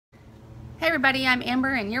Hey everybody, I'm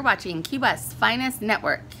Amber and you're watching Key West's Finest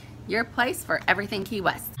Network, your place for everything Key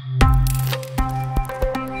West.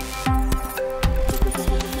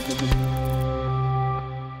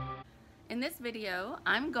 In this video,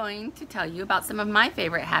 I'm going to tell you about some of my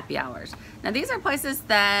favorite happy hours. Now these are places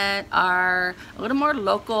that are a little more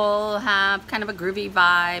local, have kind of a groovy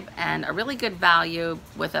vibe, and a really good value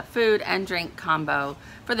with a food and drink combo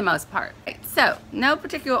for the most part. So, no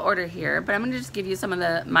particular order here, but I'm going to just give you some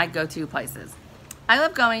of my go-to places. I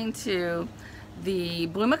love going to the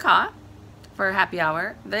Blue Macaw for happy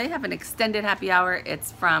hour. They have an extended happy hour.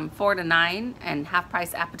 It's from 4 to 9 and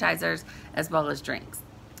half-price appetizers as well as drinks.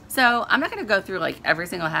 So I'm not going to go through like every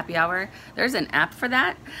single happy hour. There's an app for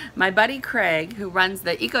that. My buddy Craig, who runs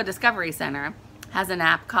the Eco Discovery Center, has an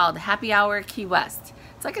app called Happy Hour Key West.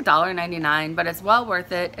 It's like $1.99, but it's well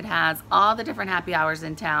worth it. It has all the different happy hours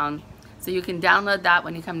in town. So you can download that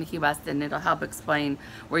when you come to Key West, and it'll help explain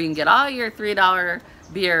where you can get all your $3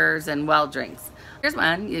 beers and well drinks. Here's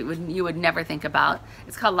one you would never think about.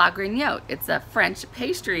 It's called La Grignote. It's a French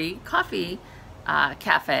pastry coffee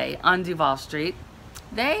cafe on Duval Street.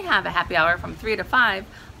 They have a happy hour from 3 to 5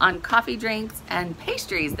 on coffee drinks and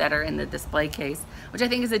pastries that are in the display case, which I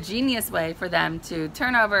think is a genius way for them to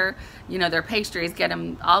turn over, their pastries, get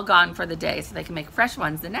them all gone for the day so they can make fresh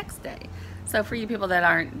ones the next day. So for you people that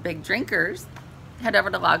aren't big drinkers, head over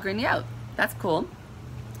to La Grignote. That's cool.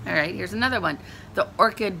 All right, here's another one. The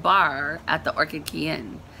Orchid Bar at the Orchid Key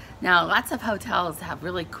Inn. Now, lots of hotels have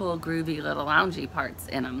really cool, groovy little loungy parts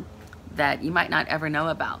in them that you might not ever know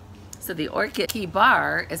about. So the Orchid Key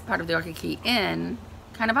Bar is part of the Orchid Key Inn,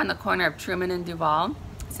 kind of on the corner of Truman and Duval.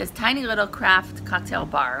 It says tiny little craft cocktail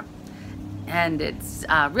bar, and it's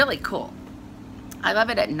really cool. I love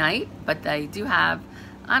it at night, but they do have,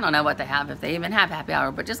 I don't know what they have, if they even have happy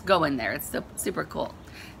hour, but just go in there. It's super cool.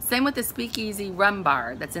 Same with the Speakeasy Rum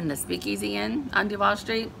Bar that's in the Speakeasy Inn on Duval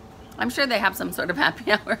Street. I'm sure they have some sort of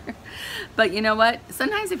happy hour. But you know what?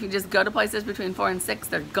 Sometimes if you just go to places between 4 and 6,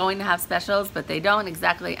 they're going to have specials, but they don't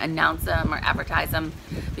exactly announce them or advertise them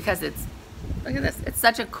because it's, look at this, it's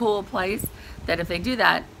such a cool place that if they do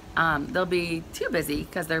that, they'll be too busy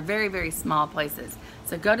because they're very, very small places.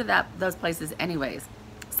 So go to those places anyways.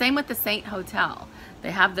 Same with the Saint Hotel.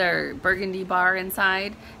 They have their Burgundy bar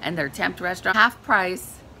inside and their Tempt restaurant. Half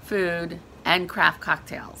price food and craft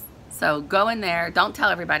cocktails. So go in there, don't tell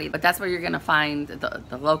everybody, but that's where you're gonna find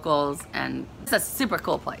the locals, and it's a super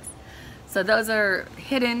cool place. So those are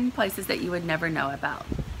hidden places that you would never know about.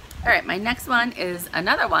 All right, my next one is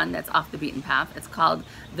another one that's off the beaten path. It's called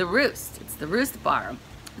The Roost. It's the Roost Bar.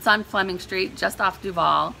 It's on Fleming Street, just off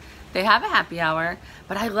Duval. They have a happy hour,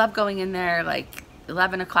 but I love going in there like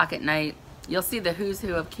 11 o'clock at night. You'll see the who's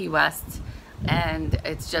who of Key West, and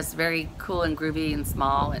it's just very cool and groovy and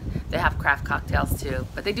small, and they have craft cocktails too,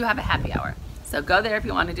 but they do have a happy hour. So go there if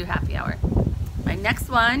you want to do happy hour. My next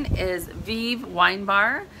one is Vive Wine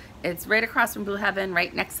Bar. It's right across from Blue Heaven,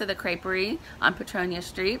 right next to the Creperie on Petronia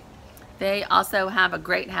Street. They also have a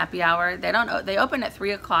great happy hour. They open at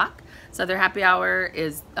 3 o'clock, so their happy hour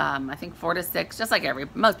is I think 4 to 6, just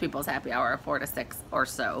like most people's happy hour are 4 to 6 or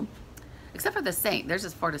so, except for the Saint. Theirs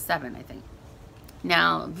is 4 to 7, I think.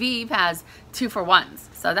 Now, Vive has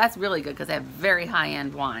 2-for-1s, so that's really good because they have very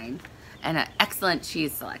high-end wine and an excellent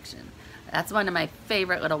cheese selection. That's one of my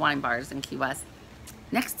favorite little wine bars in Key West.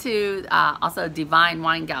 Next to also Divine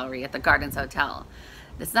Wine Gallery at the Gardens Hotel.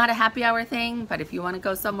 It's not a happy hour thing, but if you want to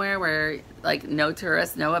go somewhere where like no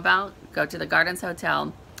tourists know about, go to the Gardens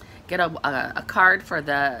Hotel, get a card for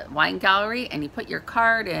the wine gallery, and you put your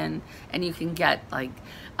card in, and you can get like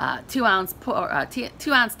 2-ounce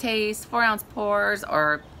taste, 4-ounce pours,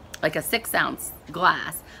 or like a 6-ounce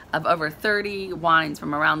glass of over 30 wines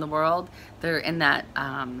from around the world. They're in that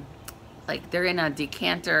they're in a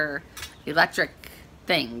decanter electric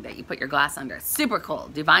thing that you put your glass under. Super cool.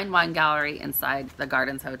 Divine Wine Gallery inside the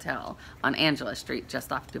Gardens Hotel on Angela Street,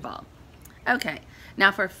 just off Duval. Okay,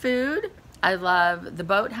 now for food, I love the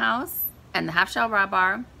Boathouse and the Half Shell Raw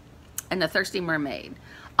Bar and the Thirsty Mermaid.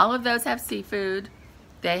 All of those have seafood.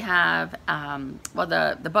 They have,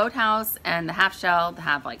 the Boathouse and the Half Shell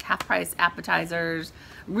have like half-price appetizers.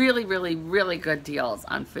 Really, really, really good deals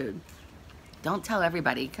on food. Don't tell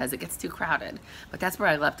everybody because it gets too crowded. But that's where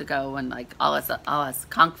I love to go when like all us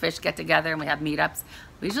conkfish get together and we have meetups.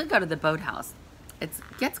 We usually go to the Boathouse. It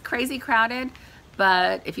gets crazy crowded,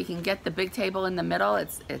 but if you can get the big table in the middle,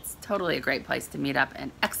 it's totally a great place to meet up,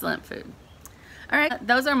 and excellent food. All right,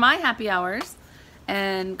 those are my happy hours.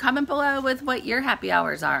 And comment below with what your happy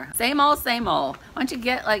hours are. Same old, same old. Why don't you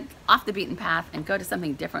get like off the beaten path and go to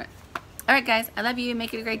something different? All right, guys, I love you.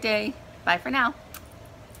 Make it a great day. Bye for now.